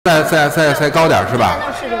再高点是吧？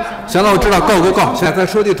行了，我知道，够。现在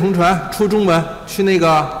说句同传，出中文，去那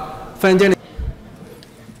个翻译间里。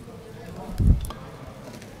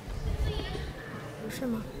是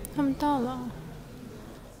吗？他们到了。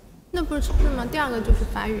那不是吗？第二个就是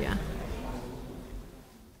法语啊。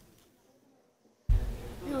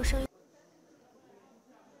没有声音。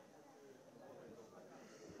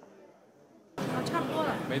差不多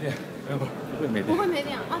了。没电，不会没电。不会没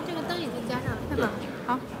电啊！这个灯已经加上了，太棒了。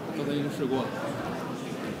好。刚才已经试过了。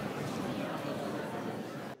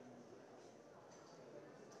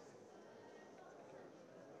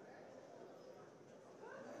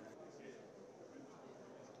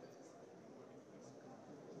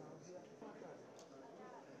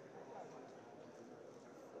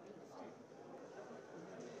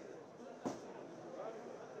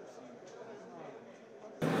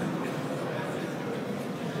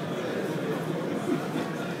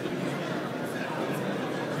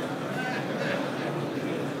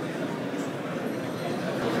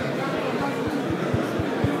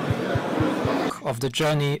Of the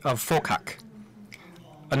journey of Focac,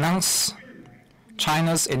 announce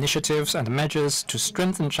China's initiatives and measures to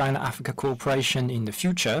strengthen China-Africa cooperation in the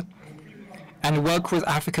future, and work with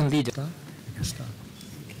African leaders,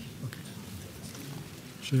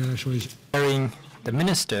 sharing the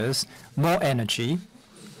ministers more energy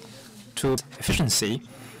to efficiency,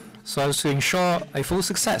 so as to ensure a full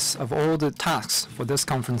success of all the tasks for this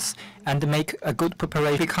conference and make a good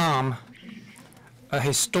preparation become a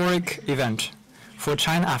historic event for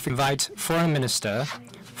China-Africa. Invite Foreign Minister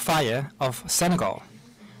Faye of Senegal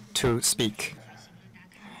to speak.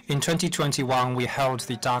 In 2021, we held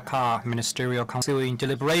the Dakar Ministerial Council. In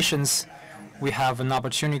deliberations, we have an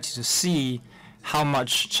opportunity to see how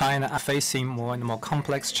much China is facing more and more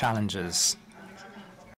complex challenges.